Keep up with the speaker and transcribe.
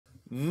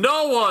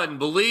No one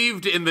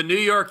believed in the New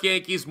York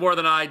Yankees more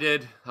than I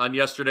did on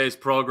yesterday's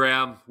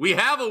program. We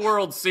have a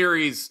World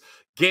Series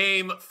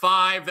Game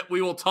 5 that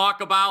we will talk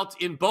about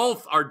in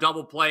both our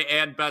double play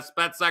and best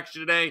bet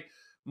section today.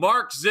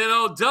 Mark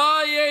Zinno,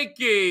 the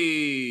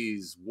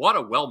Yankees. What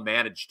a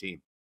well-managed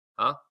team,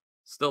 huh?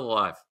 Still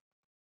alive.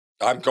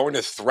 I'm going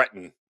to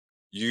threaten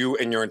you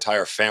and your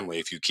entire family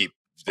if you keep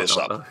this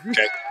up,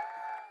 okay?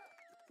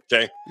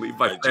 Okay? Leave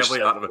my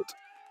family out of it.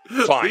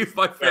 Fine. Leave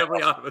my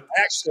family out of it.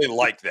 I actually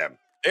like them.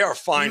 They are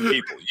fine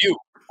people. You,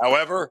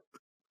 however,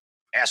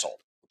 asshole.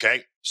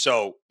 Okay?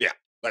 So, yeah,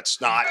 let's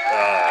not.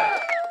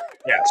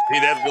 See,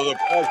 that the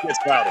pause gets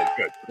louder.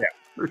 Good. Yeah.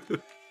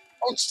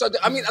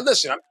 I mean,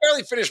 listen, I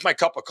barely finished my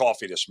cup of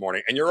coffee this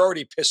morning, and you're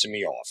already pissing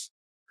me off.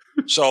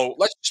 So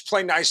let's just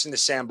play nice in the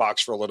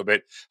sandbox for a little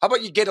bit. How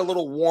about you get a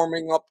little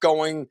warming up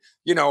going,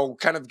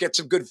 kind of get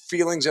some good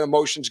feelings and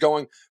emotions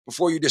going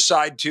before you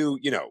decide to,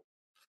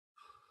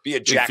 be a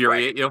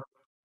jackrabbit. Infuriate you?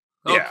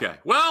 Yeah. Okay.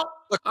 Well,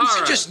 look, you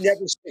should just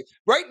never say.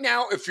 Right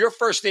now, if your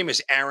first name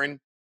is Aaron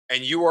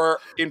and you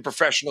are in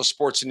professional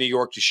sports in New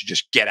York, you should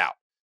just get out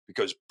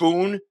because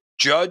Boone,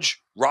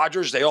 Judge,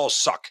 Rogers, they all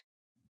suck.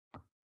 How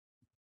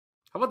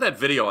about that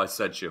video I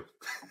sent you?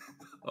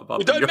 About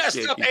you done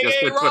messed up.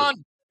 Hey, Ron.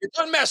 You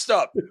done messed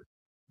up.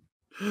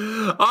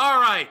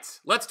 All right.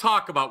 Let's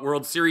talk about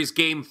World Series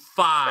Game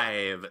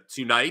 5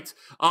 tonight.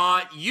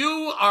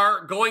 You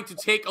are going to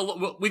take a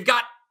look. We've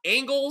got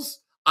angles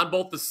on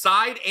both the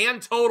side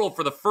and total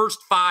for the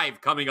first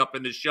 5 coming up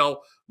in this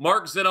show.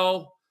 Mark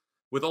Zinno,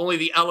 with only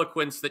the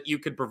eloquence that you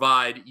could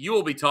provide, you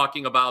will be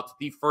talking about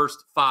the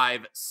first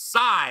 5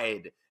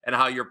 side and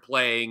how you're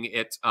playing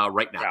it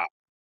right now. Yeah.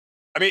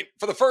 I mean,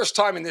 for the first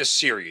time in this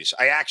series,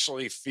 I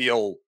actually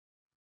feel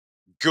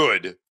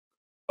good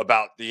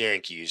about the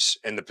Yankees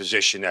and the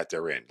position that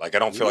they're in. Like, I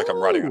don't feel like I'm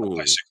running on a bicycle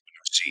in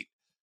a seat.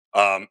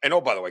 And,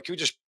 oh, by the way, can we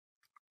just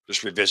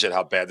revisit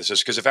how bad this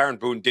is? Because if Aaron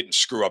Boone didn't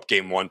screw up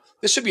Game 1,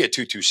 this would be a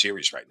 2-2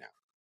 series right now.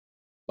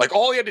 Like,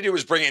 all he had to do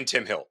was bring in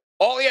Tim Hill.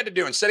 All he had to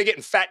do, instead of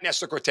getting fat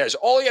Nestor Cortez,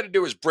 all he had to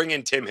do was bring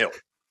in Tim Hill.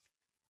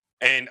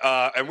 And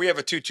we have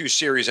a 2-2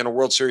 series and a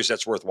World Series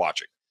that's worth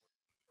watching.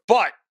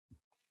 But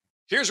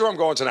here's where I'm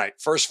going tonight.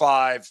 First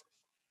 5,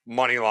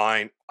 money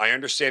line. I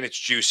understand it's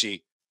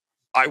juicy.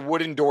 I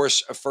would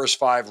endorse a first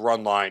 5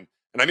 run line.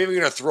 And I'm even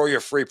going to throw you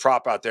a free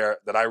prop out there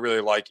that I really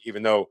like,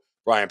 even though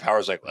Brian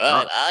Power's like,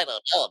 well, I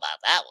don't know about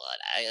that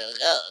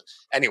one.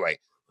 Anyway,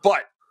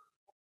 but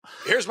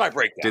here's my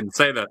breakdown. Didn't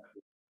say that.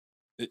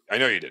 I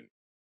know you didn't.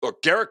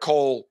 Look, Garrett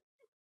Cole,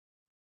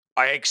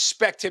 I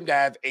expect him to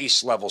have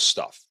ace-level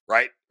stuff,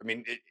 right? I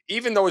mean,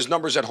 even though his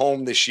numbers at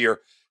home this year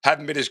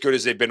haven't been as good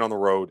as they've been on the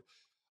road,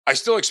 I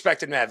still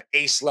expect him to have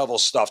ace-level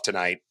stuff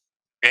tonight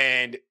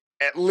and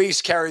at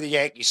least carry the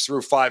Yankees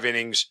through 5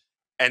 innings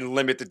and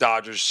limit the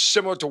Dodgers,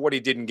 similar to what he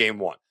did in Game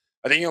 1.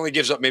 I think he only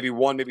gives up maybe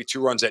 1, maybe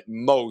 2 runs at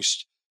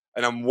most,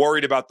 and I'm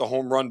worried about the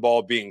home run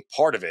ball being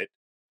part of it.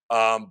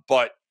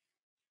 But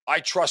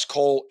I trust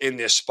Cole in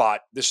this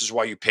spot. This is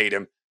why you paid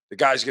him. The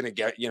guy's going to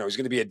get, he's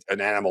going to be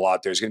an animal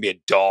out there. He's going to be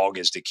a dog,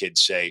 as the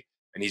kids say,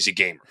 and he's a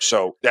gamer.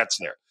 So that's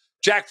there.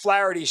 Jack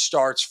Flaherty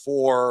starts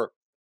for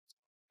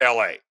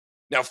L.A.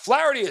 Now,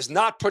 Flaherty has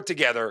not put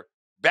together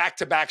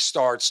back-to-back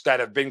starts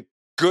that have been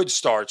good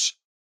starts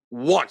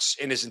once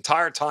in his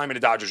entire time in a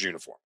Dodgers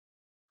uniform.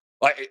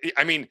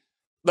 I mean,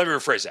 let me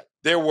rephrase that.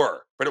 There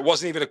were, but it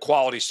wasn't even a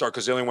quality start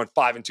because they only went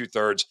 5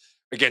 2/3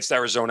 against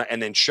Arizona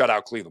and then shut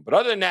out Cleveland. But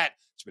other than that,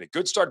 it's been a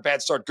good start,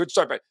 bad start, good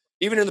start, bad.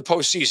 Even in the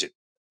postseason,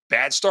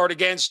 bad start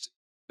against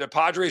the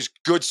Padres,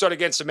 good start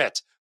against the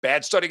Mets.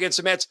 Bad start against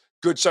the Mets,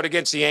 good start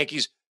against the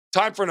Yankees.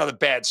 Time for another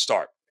bad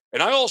start.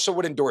 And I also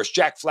would endorse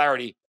Jack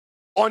Flaherty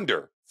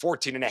under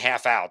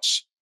 14.5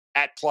 outs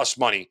at plus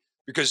money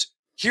because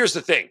here's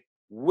the thing.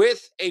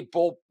 With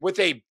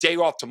a day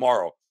off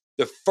tomorrow,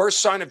 the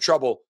first sign of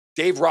trouble,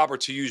 Dave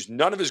Roberts, who used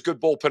none of his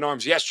good bullpen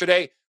arms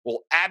yesterday,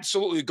 will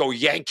absolutely go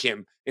yank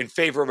him in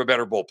favor of a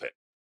better bullpen.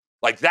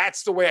 Like,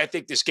 that's the way I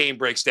think this game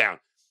breaks down.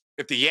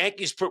 If the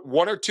Yankees put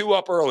 1 or 2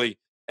 up early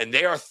and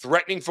they are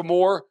threatening for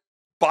more,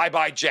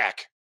 bye-bye,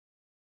 Jack.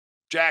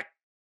 Jack,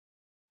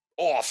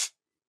 off,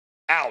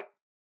 out.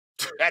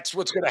 That's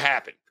what's going to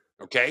happen,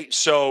 okay?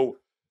 So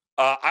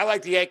I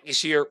like the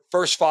Yankees here,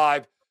 first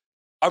 5.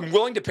 I'm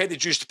willing to pay the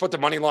juice to put the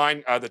money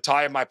line, the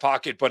tie in my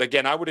pocket. But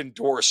again, I would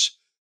endorse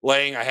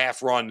laying a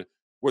half run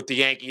with the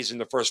Yankees in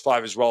the first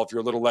 5 as well if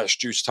you're a little less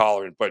juice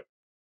tolerant. But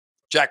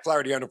Jack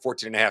Flaherty under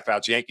 14.5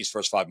 outs. Yankees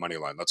first 5 money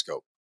line. Let's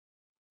go.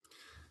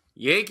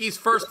 Yankees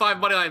first 5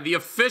 money line. The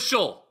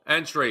official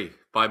entry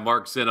by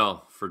Mark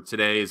Zinno for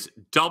today's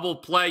double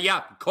play.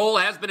 Yeah, Cole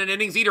has been an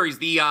innings eater. He's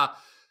the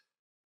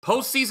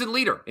postseason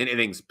leader in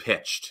innings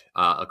pitched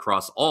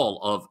across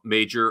all of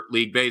Major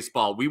League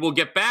Baseball. We will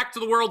get back to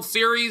the World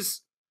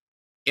Series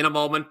in a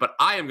moment, but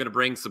I am going to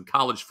bring some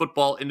college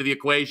football into the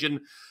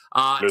equation.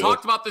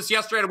 Talked about this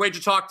yesterday on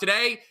WagerTalk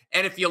today,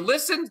 and if you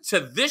listened to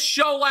this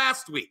show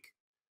last week,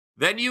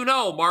 then you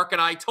know Mark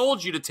and I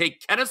told you to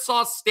take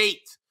Kennesaw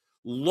State,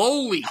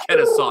 lowly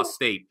Kennesaw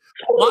State,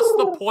 plus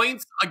the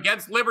points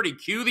against Liberty.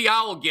 Cue the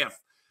owl gif.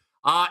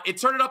 It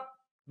turned up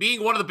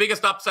being one of the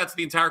biggest upsets of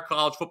the entire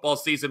college football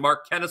season,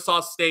 Mark,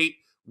 Kennesaw State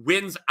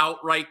wins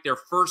outright, their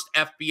first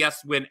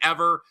FBS win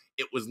ever.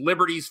 It was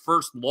Liberty's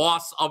first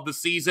loss of the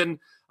season.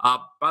 By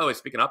the way,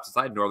 speaking of upsets,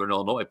 I had Northern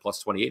Illinois plus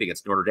 28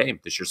 against Notre Dame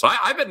this year. So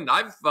I've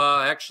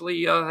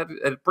actually had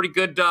a pretty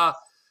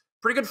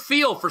good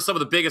feel for some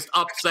of the biggest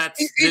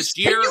upsets this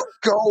year. Can you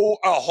go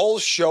a whole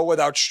show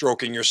without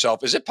stroking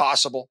yourself? Is it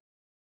possible?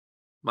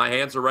 My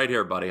hands are right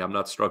here, buddy. I'm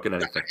not stroking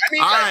anything. I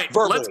mean, all right,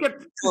 verbally, let's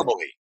get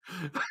verbally.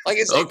 Like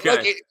it's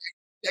okay.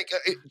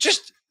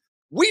 Just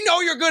we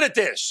know you're good at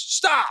this.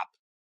 Stop.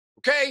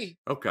 Okay.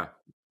 Okay.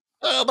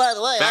 Oh, by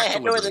the way, I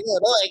had Northern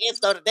Illinois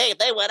against Notre Dame.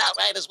 They went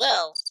outright as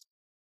well.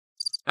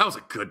 That was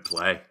a good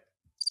play.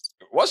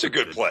 It was a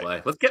good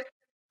play.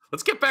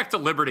 Let's get back to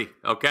Liberty,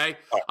 okay?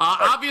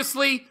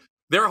 Obviously,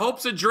 their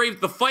hopes and dreams,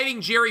 the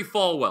Fighting Jerry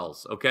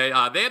Falwells, okay?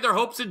 They had their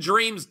hopes and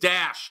dreams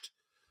dashed.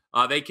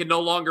 They can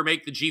no longer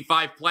make the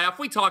G5 playoff.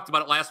 We talked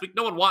about it last week.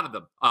 No one wanted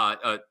them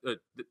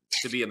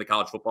to be in the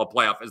college football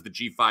playoff as the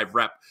G5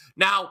 rep.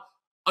 Now,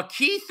 a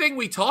key thing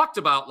we talked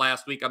about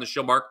last week on the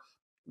show, Mark,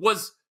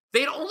 was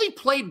they'd only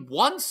played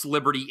once,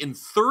 Liberty, in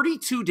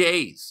 32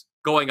 days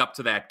going up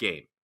to that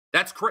game.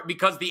 That's correct,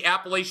 because the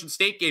Appalachian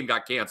State game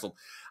got canceled.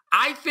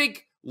 I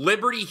think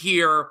Liberty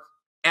here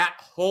at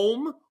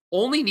home,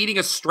 only needing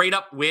a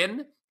straight-up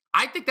win,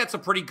 I think that's a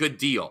pretty good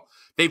deal.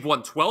 They've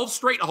won 12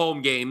 straight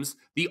home games.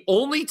 The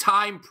only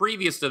time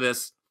previous to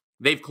this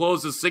they've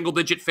closed as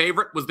single-digit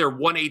favorite was their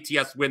one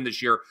ATS win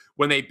this year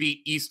when they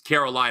beat East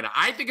Carolina.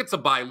 I think it's a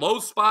buy low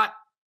spot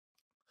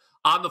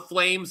on the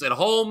Flames at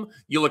home.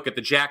 You look at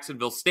the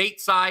Jacksonville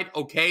State side.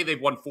 Okay,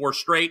 they've won 4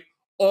 straight,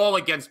 all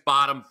against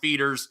bottom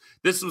feeders.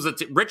 This was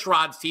Rich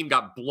Rod's team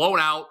got blown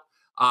out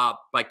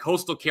by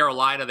Coastal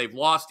Carolina. They've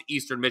lost to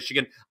Eastern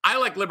Michigan. I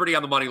like Liberty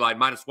on the money line,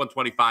 minus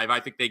 125. I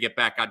think they get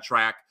back on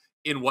track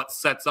in what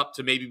sets up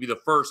to maybe be the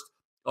first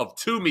of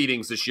 2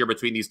 meetings this year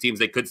between these teams.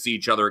 They could see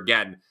each other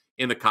again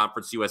in the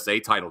Conference USA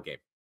title game.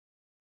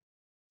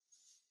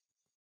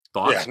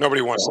 Thoughts? Yeah,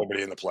 nobody wants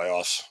somebody in the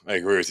playoffs. I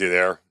agree with you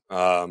there.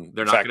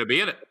 They're not going to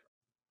be in it.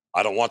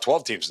 I don't want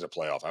 12 teams in the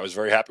playoff. I was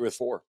very happy with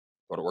 4,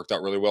 but it worked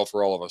out really well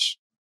for all of us.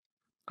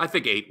 I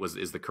think 8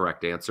 is the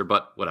correct answer,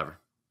 but whatever.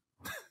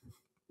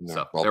 No,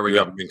 so well, there we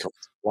go.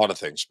 A lot of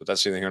things, but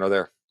that's neither here nor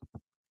there.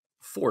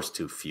 4's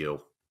too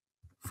few.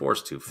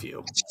 4's too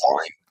few. It's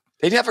fine.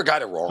 They never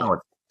got it wrong. No,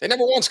 they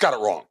never once got it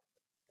wrong.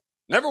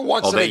 Never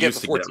once did they get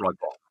the 14 wrong.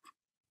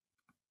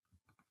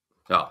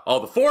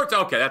 The 4th?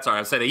 Okay, that's all right.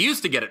 I say they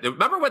used to get it.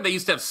 Remember when they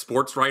used to have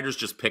sports writers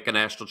just pick a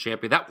national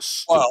champion? That was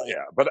stupid. Well,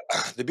 yeah, but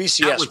the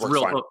BCS was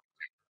real. Fine.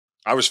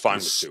 I was fine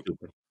with 2.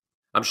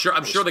 I'm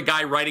sure the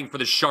guy writing for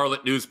the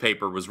Charlotte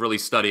newspaper was really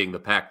studying the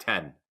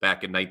Pac-10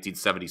 back in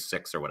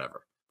 1976 or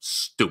whatever.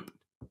 Stupid.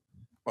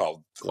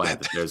 Well,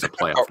 glad that there's a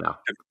playoff now.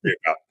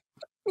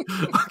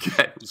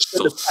 Okay,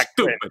 so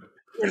stupid.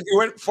 You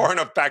went far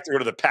enough back to go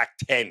to the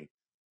Pac-10.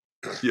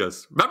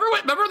 Yes.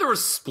 Remember there were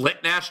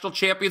split national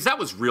champions? That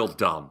was real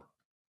dumb.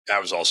 That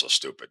was also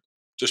stupid.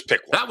 Just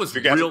pick one. That was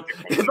real.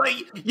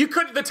 You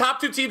couldn't. The top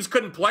 2 teams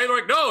couldn't play. They're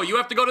like, no, you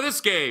have to go to this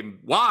game.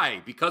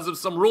 Why? Because of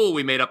some rule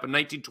we made up in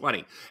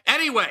 1920.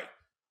 Anyway,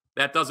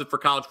 that does it for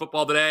college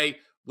football today.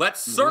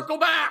 Let's circle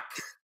back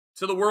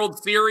to the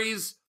World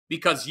Series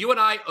because you and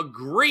I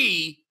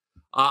agree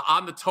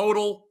on the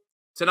total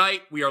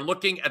tonight. We are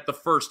looking at the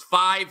first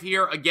 5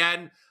 here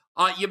again.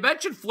 You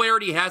mentioned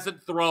Flaherty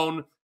hasn't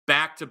thrown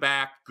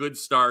back-to-back good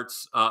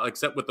starts,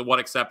 except with the one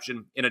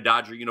exception in a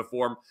Dodger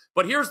uniform.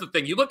 But here's the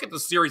thing. You look at the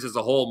series as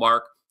a whole,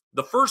 Mark.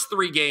 The first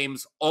 3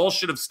 games all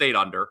should have stayed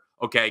under.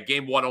 Okay,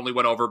 game 1 only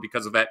went over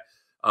because of that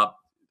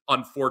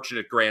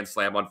unfortunate grand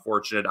slam.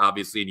 Unfortunate,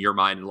 obviously, in your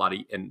mind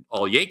and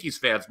all Yankees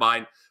fans'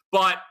 mind.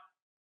 But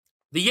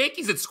the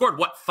Yankees had scored,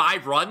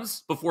 5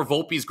 runs before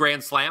Volpe's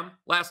grand slam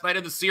last night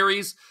in the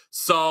series.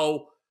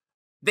 So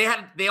they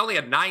only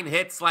had 9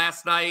 hits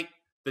last night.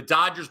 The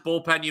Dodgers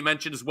bullpen you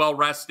mentioned is well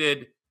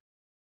rested.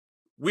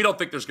 We don't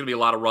think there's going to be a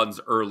lot of runs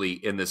early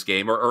in this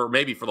game, or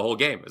maybe for the whole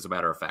game, as a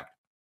matter of fact.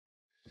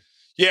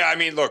 Yeah, I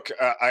mean, look,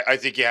 I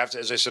think you have to,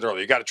 as I said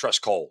earlier, you got to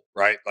trust Cole,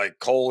 right? Like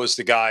Cole is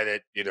the guy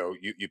that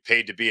you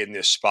paid to be in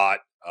this spot.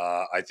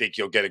 I think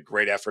you'll get a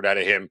great effort out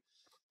of him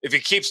if he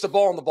keeps the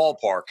ball in the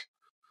ballpark.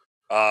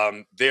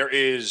 There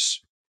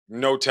is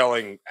no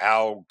telling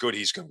how good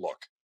he's going to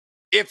look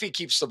if he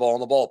keeps the ball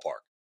in the ballpark.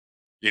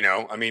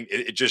 I mean,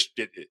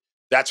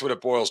 that's what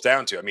it boils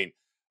down to. I mean,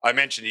 I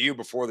mentioned to you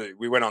before that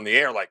we went on the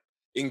air, like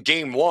in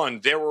game 1,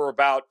 there were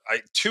about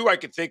 2 I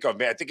could think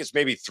of. I think it's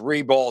maybe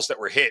 3 balls that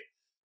were hit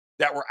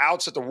that were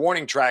outs at the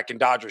warning track in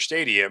Dodger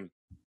Stadium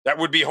that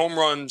would be home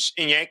runs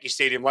in Yankee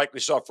Stadium, like we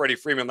saw Freddie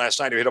Freeman last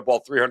night, who hit a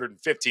ball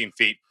 315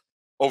 feet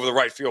over the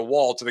right field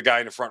wall to the guy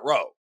in the front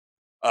row.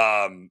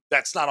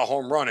 That's not a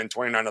home run in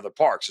 29 other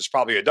parks. It's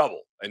probably a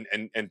double,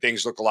 and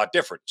things look a lot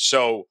different.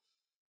 So,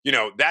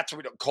 that's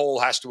what Cole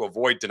has to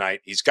avoid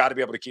tonight. He's got to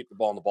be able to keep the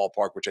ball in the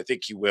ballpark, which I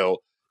think he will.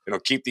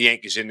 Keep the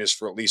Yankees in this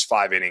for at least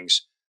 5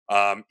 innings.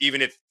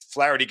 Even if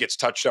Flaherty gets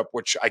touched up,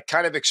 which I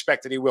kind of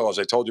expected he will, as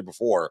I told you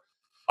before,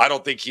 I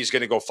don't think he's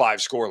going to go 5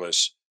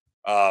 scoreless.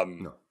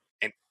 No.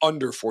 and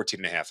under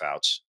 14.5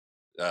 outs.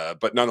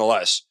 But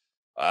nonetheless,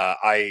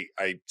 I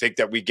think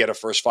that we get a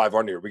first 5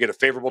 under. We get a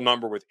favorable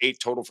number with 8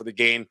 total for the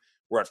game.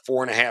 We're at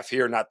 4.5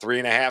 here, not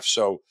 3.5.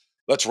 So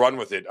let's run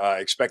with it.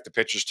 Expect the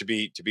pitchers to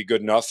be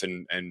good enough,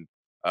 and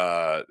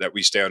that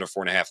we stay under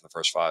 4.5 in the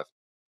first 5.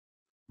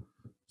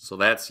 So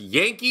that's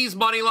Yankees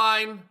money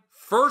line,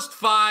 first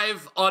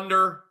 5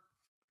 under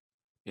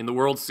in the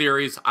World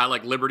Series. I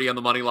like Liberty on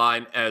the money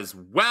line as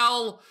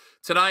well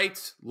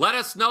tonight. Let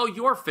us know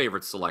your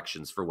favorite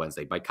selections for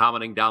Wednesday by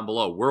commenting down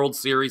below. World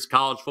Series,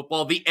 college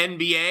football, the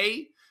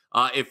NBA.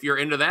 If you're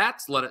into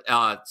that,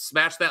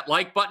 smash that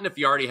like button if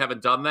you already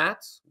haven't done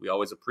that. We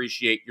always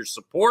appreciate your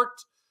support.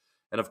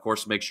 And, of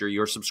course, make sure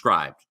you're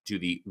subscribed to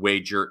the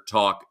Wager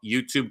Talk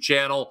YouTube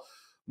channel.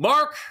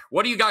 Mark,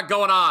 what do you got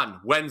going on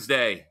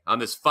Wednesday, on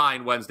this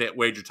fine Wednesday at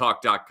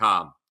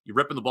WagerTalk.com? You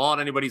ripping the ball on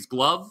anybody's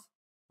glove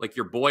like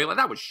your boy?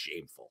 That was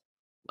shameful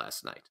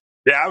last night.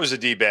 Yeah, that was a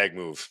D-bag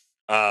move.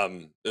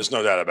 There's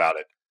no doubt about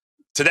it.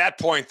 To that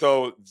point,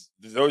 though,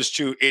 those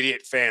 2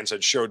 idiot fans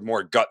had showed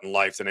more gut and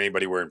life than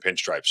anybody wearing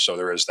pinstripes. So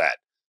there is that.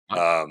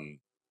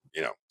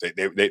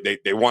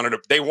 They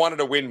wanted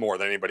to win more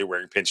than anybody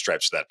wearing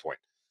pinstripes to that point.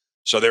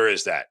 So there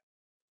is that.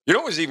 You know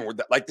what was even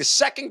like the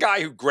second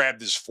guy who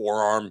grabbed his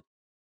forearm?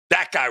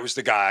 That guy was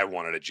the guy I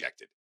wanted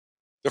ejected.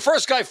 The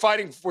first guy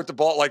fighting with the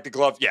ball, like the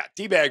glove, yeah,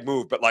 D-bag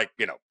move, but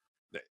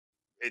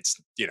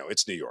it's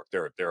New York.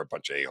 There are a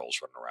bunch of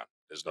a-holes running around.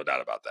 There's no doubt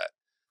about that.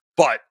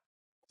 But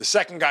the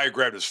second guy who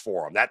grabbed his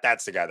forearm,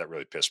 that's the guy that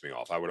really pissed me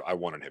off. I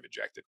wanted him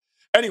ejected.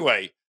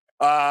 Anyway,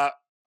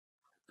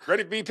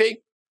 ready, BP?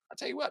 I'll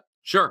tell you what.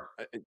 Sure.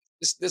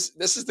 This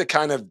is the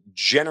kind of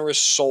generous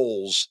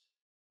souls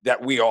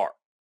that we are.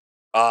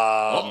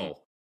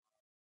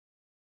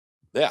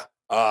 Yeah.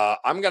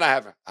 I'm going to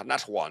have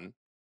not 1,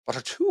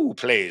 but 2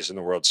 plays in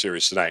the World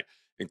Series tonight,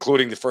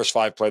 including the first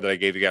 5 play that I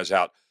gave you guys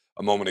out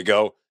a moment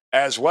ago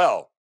as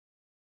well.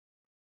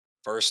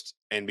 First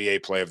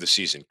NBA play of the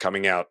season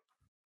coming out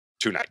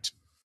tonight.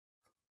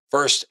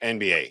 First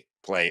NBA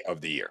play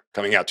of the year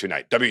coming out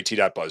tonight.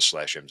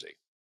 WT.buzz/MZ.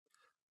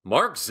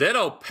 Mark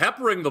Zinno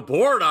peppering the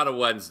board on a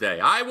Wednesday.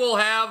 I will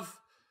have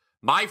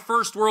my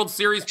first World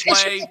Series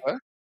play,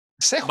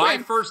 my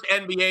first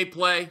NBA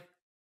play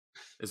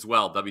as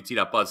well.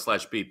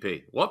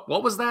 WT.buzz/BP. What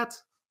was that?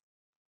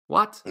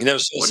 What?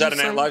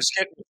 Saturday Night Live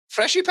skit.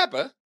 Freshy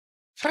pepper.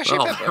 Freshy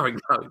pepper. There we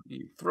go.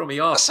 You threw me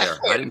off there.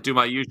 I didn't do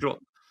my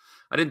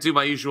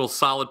usual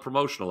solid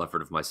promotional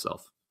effort of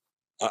myself.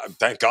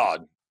 Thank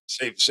God.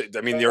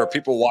 There are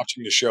people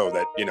watching the show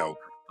that,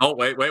 Oh,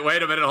 wait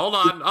a minute. Hold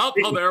on. Oh,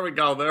 there we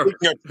go. There we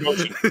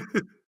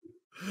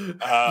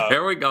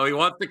go. He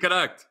wants to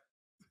connect.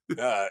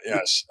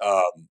 Yes.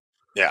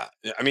 Yeah.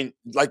 I mean,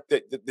 like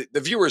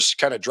the viewers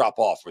kind of drop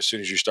off as soon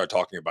as you start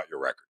talking about your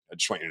record. I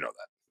just want you to know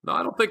that. No,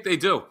 I don't think they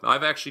do.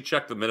 I've actually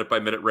checked the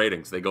minute-by-minute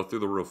ratings. They go through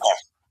the roof.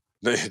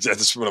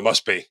 That's what it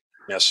must be.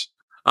 Yes.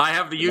 I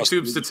have the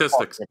YouTube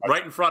statistics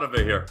right in front of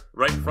me here.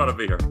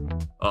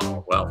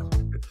 Oh, well.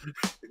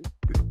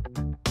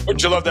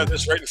 Wouldn't you love that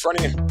this right in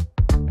front of you?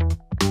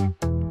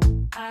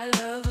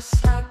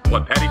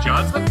 What, Patty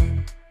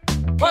Johnson?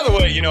 By the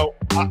way,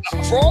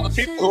 for all the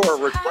people who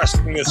are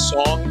requesting this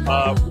song, we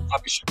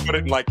probably should put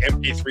it in like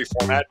MP3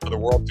 format for the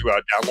world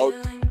to download.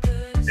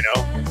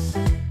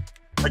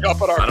 Like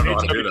up at our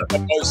page,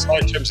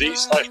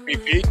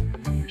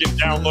 WT.buzz/MZ/BP. You can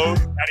download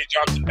Patty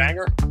Johnson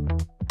Banger.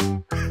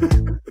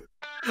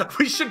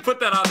 We should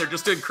put that on there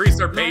just to increase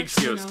our page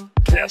views.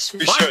 Yes, we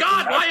should. My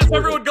God, why is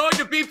everyone going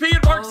to BP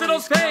and Mark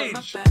Zinno's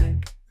page?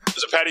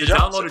 There's a Patty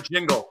Johnson. Download a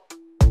jingle.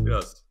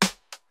 Yes.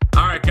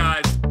 All right,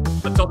 guys.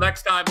 Until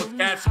next time, let's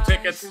catch some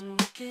tickets.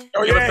 Give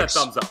us that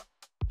thumbs up.